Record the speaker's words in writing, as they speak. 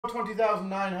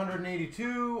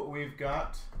20,982. We've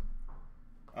got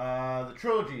the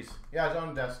Trilogies. Yeah, it's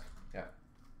on the desk. Yeah.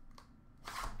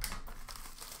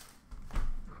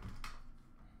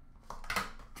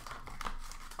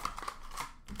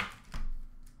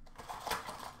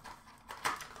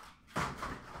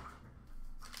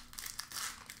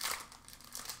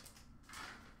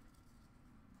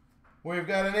 We've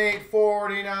got an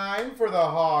 849 for the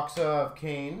Hawks of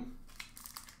Kane.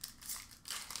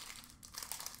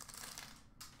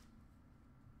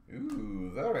 Ooh,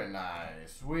 very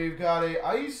nice. We've got a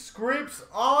Ice Scripts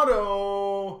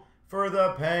auto for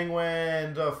the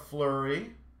Penguins of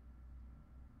Fleury.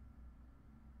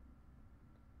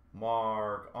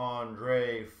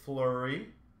 Marc-Andre Fleury.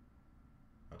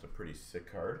 That's a pretty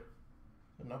sick card.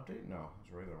 An update? No,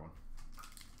 it's a regular one.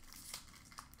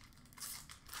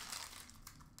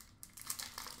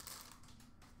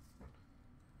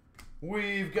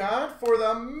 We've got for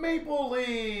the Maple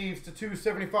Leafs to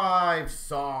 275,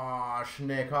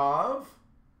 Soshnikov.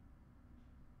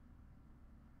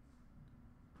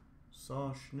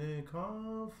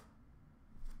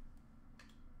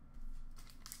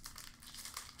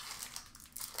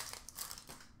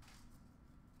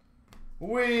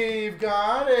 We've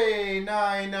got a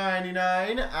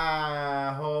 $9.99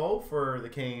 Aho for the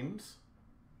Canes.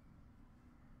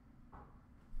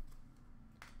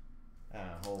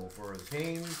 Hole for the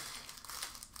Canes.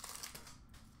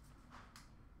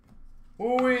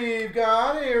 We've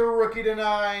got a rookie to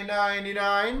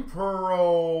 $9.99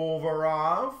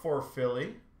 Provorov for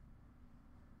Philly.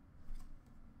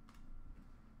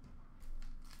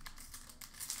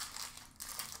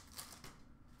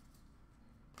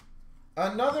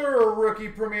 Another rookie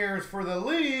premieres for the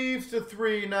Leafs to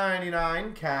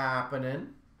 $3.99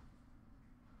 Kapanen.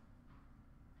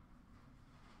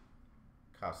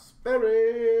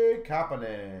 Kasperi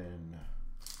Kapanen.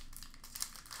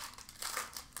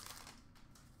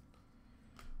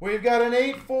 We've got an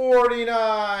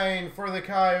 849 for the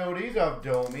Coyotes of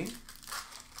Domi.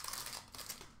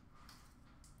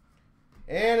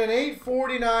 And an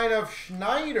 849 of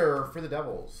Schneider for the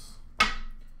Devils.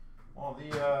 Well,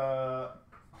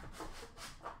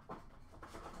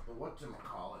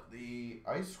 whatchamacallit, the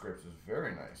Ice Scripts is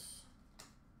very nice.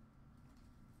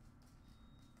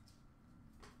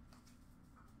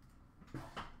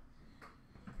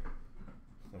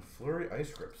 The Fleury Ice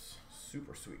Scripts,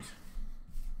 super sweet.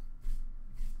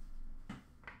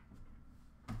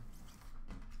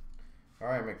 All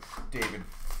right, McDavid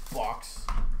box,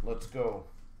 let's go.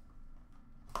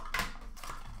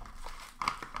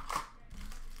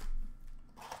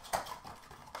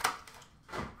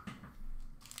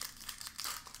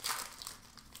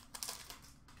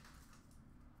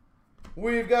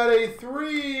 We've got a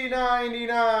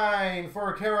 $3.99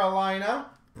 for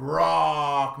Carolina,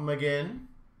 Brock McGinn.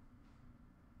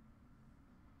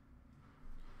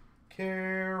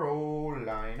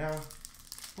 Carolina,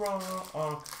 Brock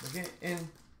McGinn.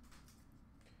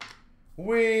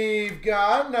 We've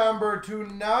got number to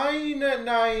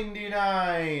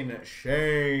 $9.99,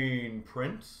 Shane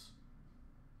Prince,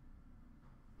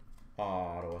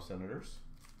 Ottawa Senators.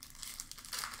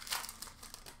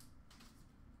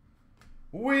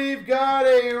 We've got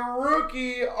a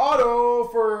rookie auto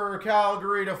for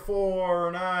Calgary to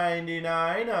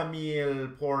 $4.99, Emile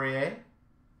Poirier.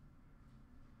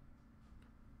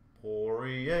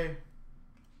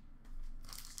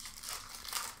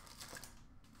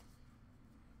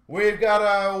 We've got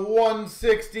a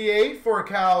 168 for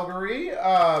Calgary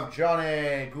of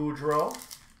Johnny Gaudreau.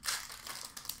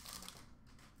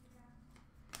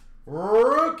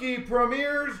 Rookie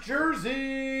Premier's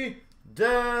jersey,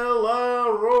 De La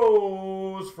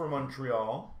Rose for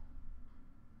Montreal.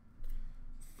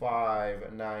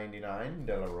 $5.99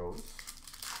 De La Rose.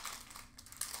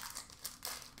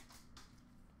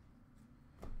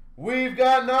 We've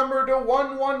got number to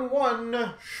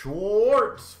 111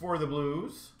 Schwartz for the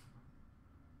Blues.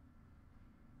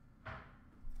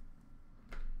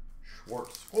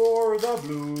 Schwartz for the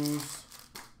Blues.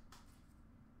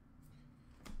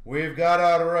 We've got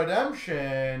a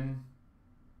redemption.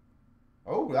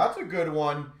 Oh, that's a good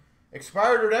one.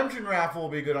 Expired redemption raffle will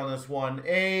be good on this one.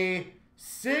 A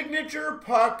Signature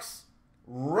Pucks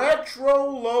retro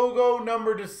logo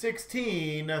number to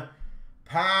 16.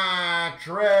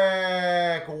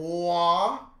 Patrick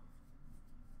Waugh.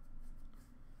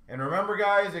 And remember,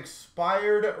 guys,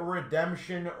 expired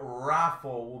redemption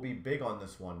raffle will be big on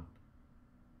this one.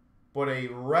 But a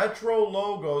retro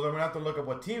logos, I'm going to have to look up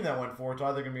what team that went for. It's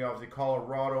either going to be obviously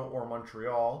Colorado or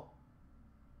Montreal.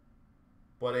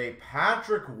 But a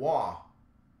Patrick Waugh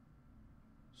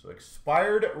So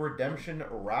expired redemption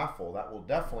raffle. That will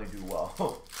definitely do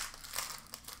well.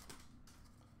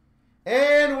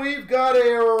 And we've got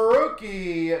a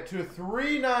rookie to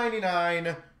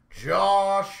 399,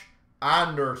 Josh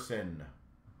Anderson.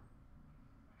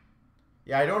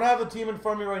 Yeah, I don't have the team in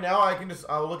front of me right now.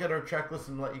 I'll look at our checklist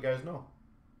and let you guys know.